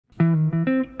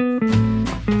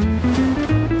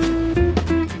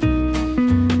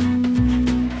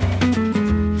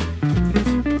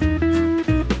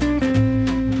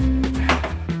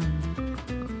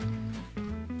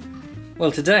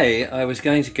Well, today I was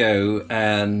going to go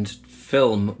and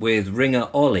film with Ringer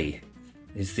Ollie.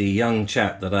 He's the young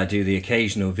chap that I do the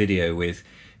occasional video with,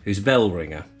 who's a bell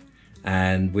ringer.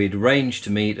 And we'd arranged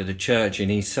to meet at a church in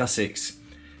East Sussex.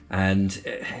 And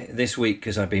this week,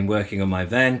 because I've been working on my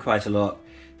van quite a lot,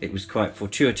 it was quite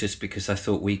fortuitous because I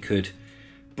thought we could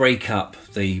break up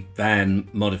the van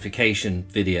modification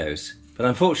videos. But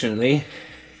unfortunately,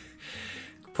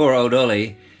 poor old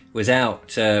Ollie was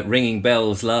out ringing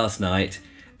bells last night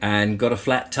and got a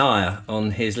flat tyre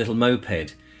on his little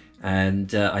moped.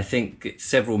 And I think it's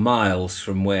several miles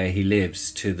from where he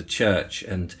lives to the church,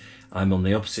 and I'm on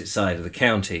the opposite side of the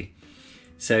county.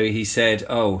 So he said,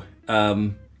 oh,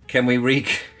 can we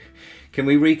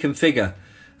reconfigure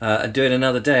and do it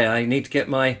another day? I need to get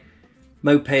my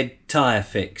moped tyre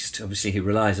fixed. Obviously he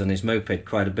relies on his moped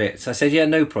quite a bit. So I said, yeah,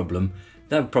 no problem.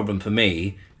 No problem for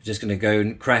me. I'm just going to go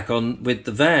and crack on with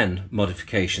the van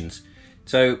modifications.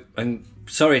 So I'm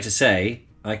sorry to say,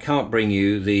 I can't bring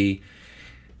you the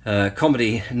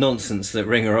comedy nonsense that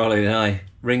Ringer Ollie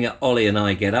and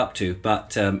I get up to,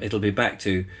 but it'll be back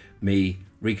to me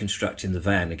reconstructing the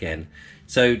van again.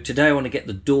 So today I want to get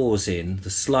the doors in,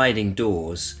 the sliding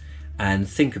doors, and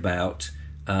think about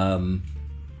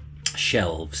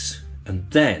shelves.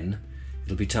 And then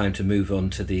it'll be time to move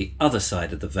on to the other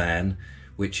side of the van,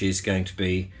 which is going to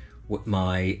be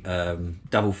my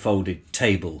double folded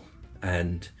table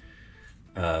and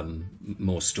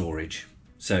more storage.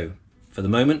 So for the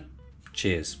moment,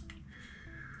 cheers.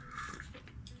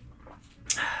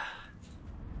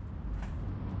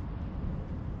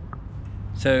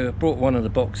 So I brought one of the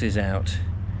boxes out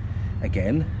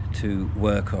again to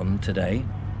work on today.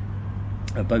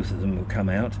 Both of them will come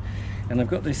out. And I've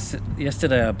got this,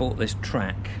 yesterday I bought this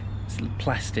track, this little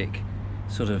plastic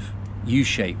sort of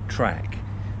U-shaped track.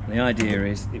 And the idea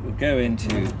is it will go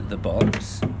into the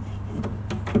box.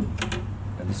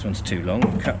 And this one's too long,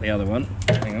 I'll cut the other one,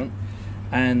 hang on.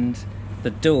 And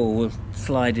the door will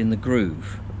slide in the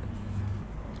groove.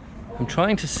 I'm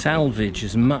trying to salvage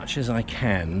as much as I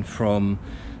can from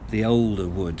the older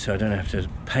wood so I don't have to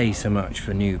pay so much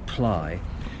for new ply.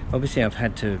 Obviously I've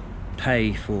had to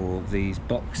pay for these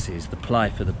boxes, the ply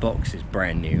for the box is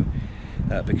brand new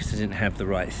because I didn't have the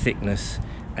right thickness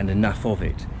and enough of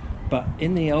it. But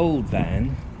in the old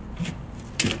van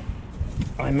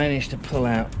I managed to pull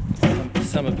out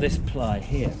some of this ply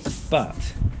here,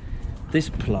 but this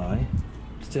ply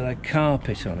still had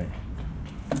carpet on it.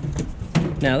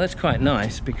 Now that's quite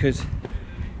nice because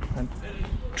I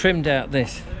trimmed out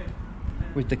this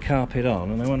with the carpet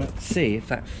on, and I want to see if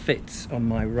that fits on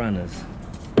my runners.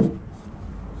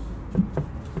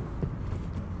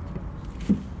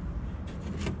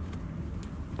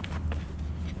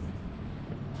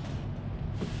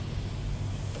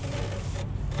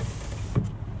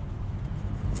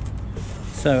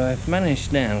 So I've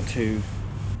managed now to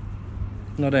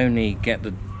not only get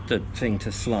the thing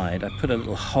to slide, I put a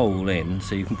little hole in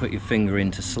so you can put your finger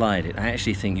in to slide it. I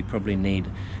actually think you probably need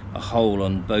a hole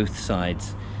on both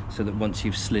sides so that once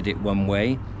you've slid it one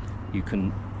way you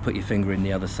can put your finger in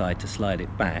the other side to slide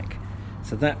it back.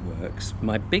 So that works.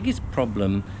 My biggest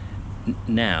problem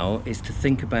now is to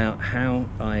think about how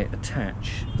I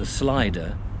attach the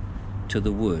slider to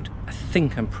the wood. I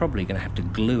think I'm probably going to have to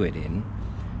glue it in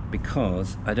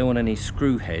because I don't want any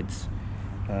screw heads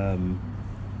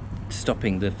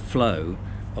stopping the flow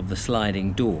of the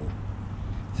sliding door.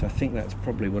 So I think that's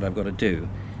probably what I've got to do.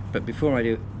 But before I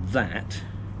do that,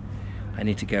 I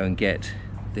need to go and get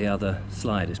the other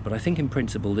sliders. But I think in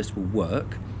principle this will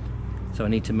work. So I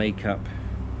need to make up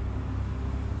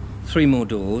 3 more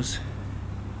doors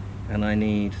and I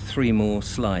need 3 more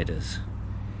sliders.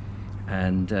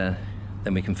 And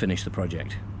then we can finish the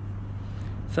project.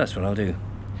 So that's what I'll do.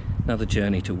 Another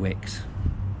journey to Wicks.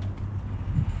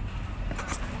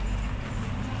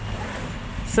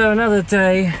 So another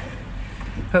day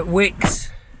at Wicks,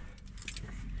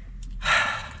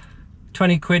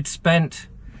 20 quid spent.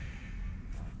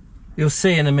 You'll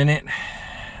see in a minute,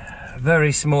 a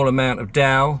very small amount of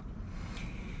dowel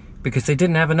because they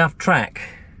didn't have enough track.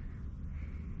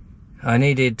 I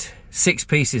needed 6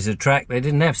 pieces of track, they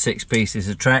didn't have 6 pieces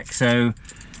of track, so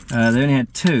they only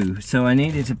had 2. So I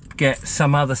needed to get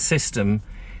some other system,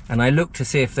 and I looked to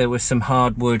see if there was some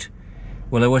hardwood.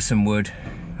 Well, there was some wood,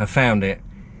 I found it.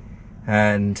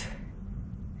 And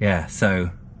yeah,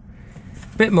 so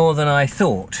a bit more than I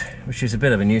thought, which is a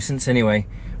bit of a nuisance. Anyway,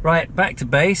 right, back to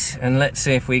base and let's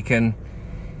see if we can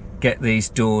get these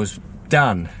doors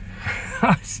done.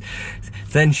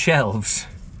 Then shelves.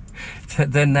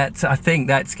 Then that's, I think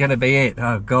that's gonna be it.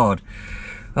 Oh God.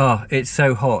 Oh, it's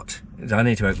so hot. I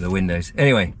need to open the windows.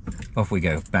 Anyway, off we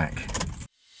go, back.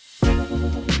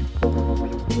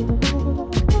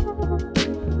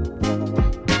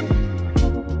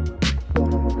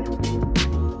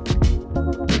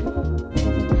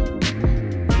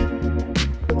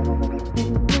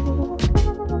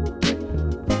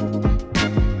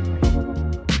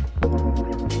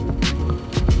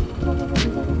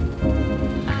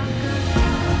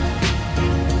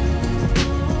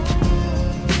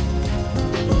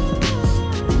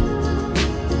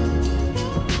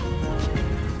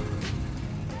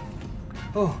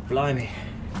 Oh, blimey.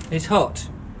 It's hot.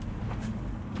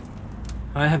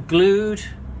 I have glued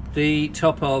the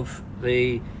top of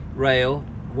the rail.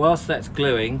 Whilst that's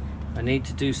gluing, I need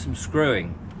to do some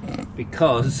screwing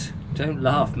because, don't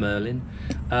laugh Merlin,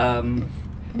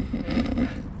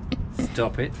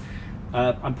 stop it.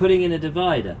 I'm putting in a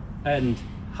divider and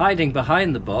hiding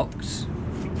behind the box.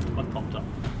 I popped up.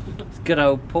 It's good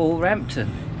old Paul Rampton.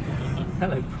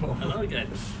 Hello Paul. Hello again.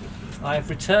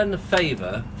 I've returned the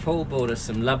favour. Paul bought us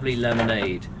some lovely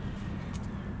lemonade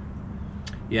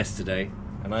yesterday,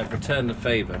 and I've returned the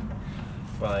favour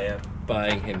by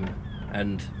buying him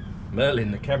and Merlin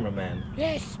the cameraman.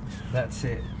 Yes. That's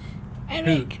it.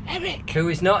 Eric. Eric. Who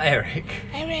is not Eric.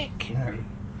 Eric. No.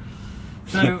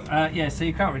 So yeah, so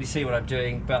you can't really see what I'm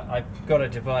doing, but I've got a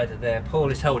divider there.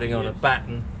 Paul is holding on a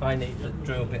batten. I need the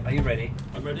drill bit. Are you ready?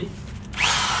 I'm ready.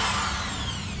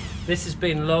 This has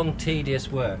been long,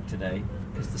 tedious work today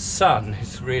because the sun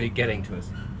is really getting to us.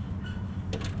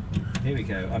 Here we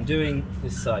go. I'm doing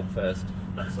this side first.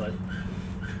 That side.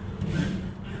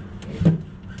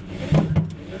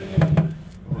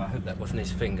 Oh, I hope that wasn't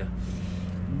his finger.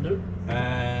 Nope.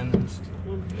 And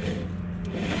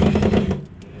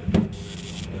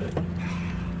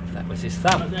that was his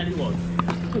thumb. That nearly was.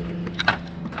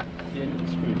 The end of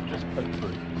the screw just poked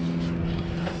through.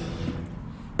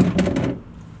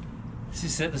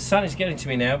 This is, the sun is getting to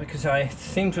me now because I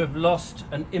seem to have lost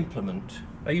an implement.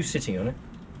 Are you sitting on it?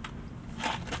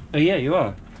 Oh yeah, you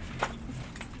are.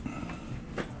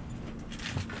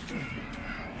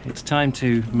 It's time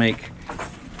to make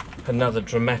another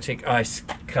dramatic ice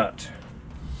cut.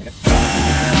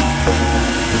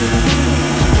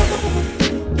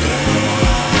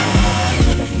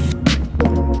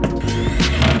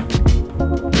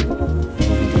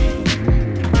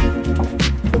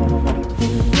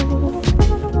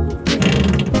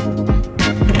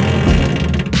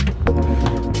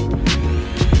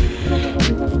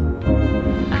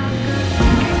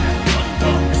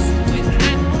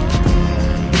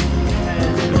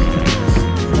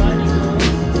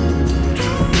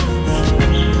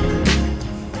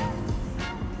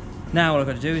 Now all I've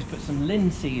got to do is put some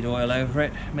linseed oil over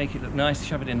it, make it look nice,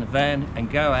 shove it in the van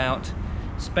and go out,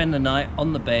 spend the night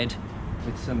on the bed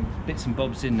with some bits and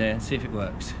bobs in there and see if it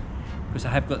works. Because I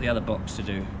have got the other box to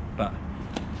do, but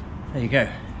there you go.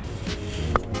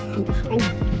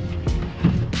 Oh.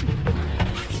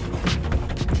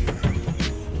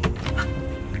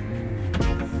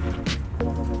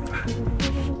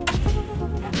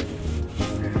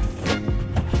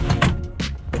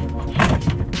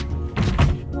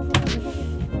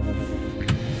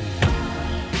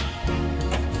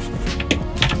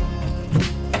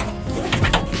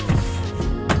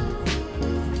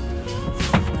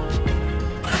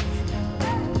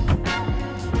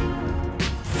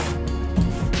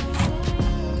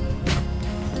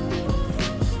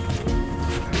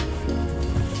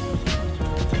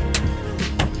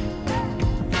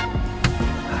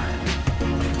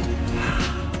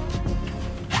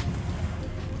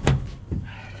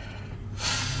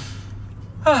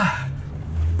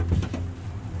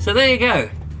 So there you go,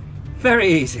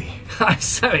 very easy. I'm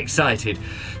so excited.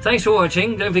 Thanks for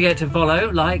watching. Don't forget to follow,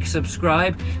 like,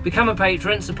 subscribe, become a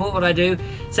patron, support what I do,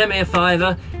 send me a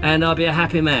 £5 and I'll be a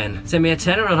happy man. Send me a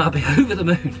 £10 and I'll be over the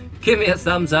moon. Give me a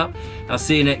thumbs up. I'll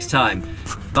see you next time.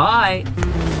 Bye.